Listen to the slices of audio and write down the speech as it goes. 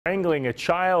Strangling a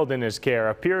child in his care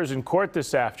appears in court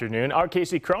this afternoon. Our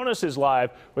Casey Cronus is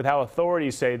live with how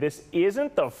authorities say this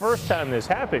isn't the first time this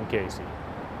happened, Casey.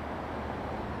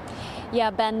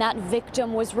 Yeah, Ben, that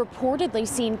victim was reportedly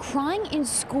seen crying in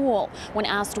school. When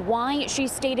asked why, she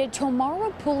stated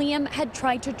Tamara Pulliam had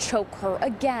tried to choke her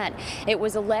again. It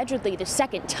was allegedly the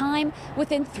second time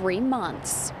within 3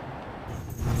 months.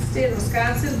 State of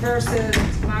Wisconsin versus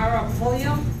Tamara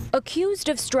Pulliam. Accused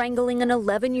of strangling an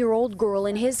 11-year-old girl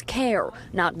in his care,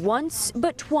 not once,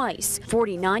 but twice.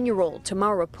 49-year-old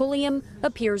Tamara Pulliam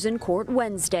appears in court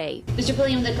Wednesday. Mr.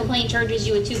 Pulliam, the complaint charges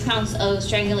you with 2 counts of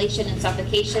strangulation and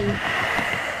suffocation.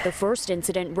 The first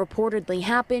incident reportedly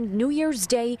happened New Year's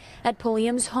Day at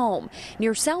Pulliam's home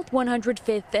near South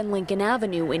 105th and Lincoln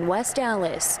Avenue in West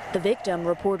Allis. The victim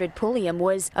reported Pulliam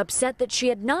was upset that she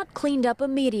had not cleaned up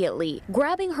immediately,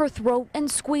 grabbing her throat and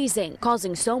squeezing,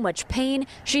 causing so much pain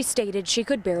she stated she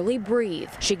could barely breathe.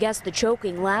 She guessed the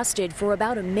choking lasted for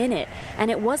about a minute,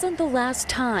 and it wasn't the last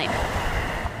time.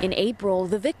 In April,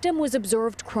 the victim was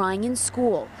observed crying in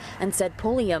school and said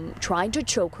Pulliam tried to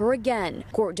choke her again.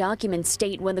 Court documents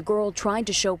state when the girl tried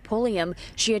to show Pulliam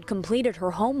she had completed her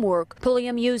homework,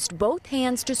 Pulliam used both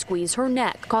hands to squeeze her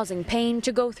neck, causing pain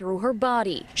to go through her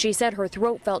body. She said her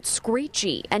throat felt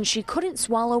screechy and she couldn't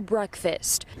swallow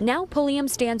breakfast. Now Pulliam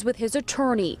stands with his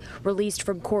attorney, released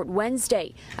from court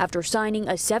Wednesday after signing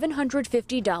a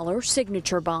 $750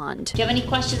 signature bond. Do you have any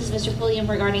questions, Mr. Pulliam,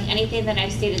 regarding anything that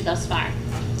I've stated thus far?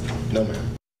 No,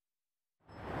 ma'am.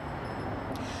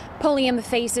 Pulliam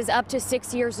faces up to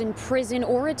 6 years in prison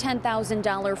or a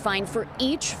 $10,000 fine for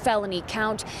each felony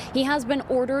count. He has been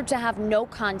ordered to have no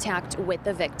contact with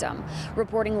the victim.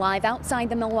 Reporting live outside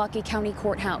the Milwaukee County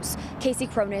Courthouse, Casey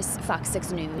Cronus, Fox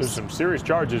 6 News. There's some serious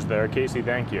charges there. Casey,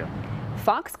 thank you.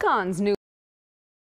 Foxconn's new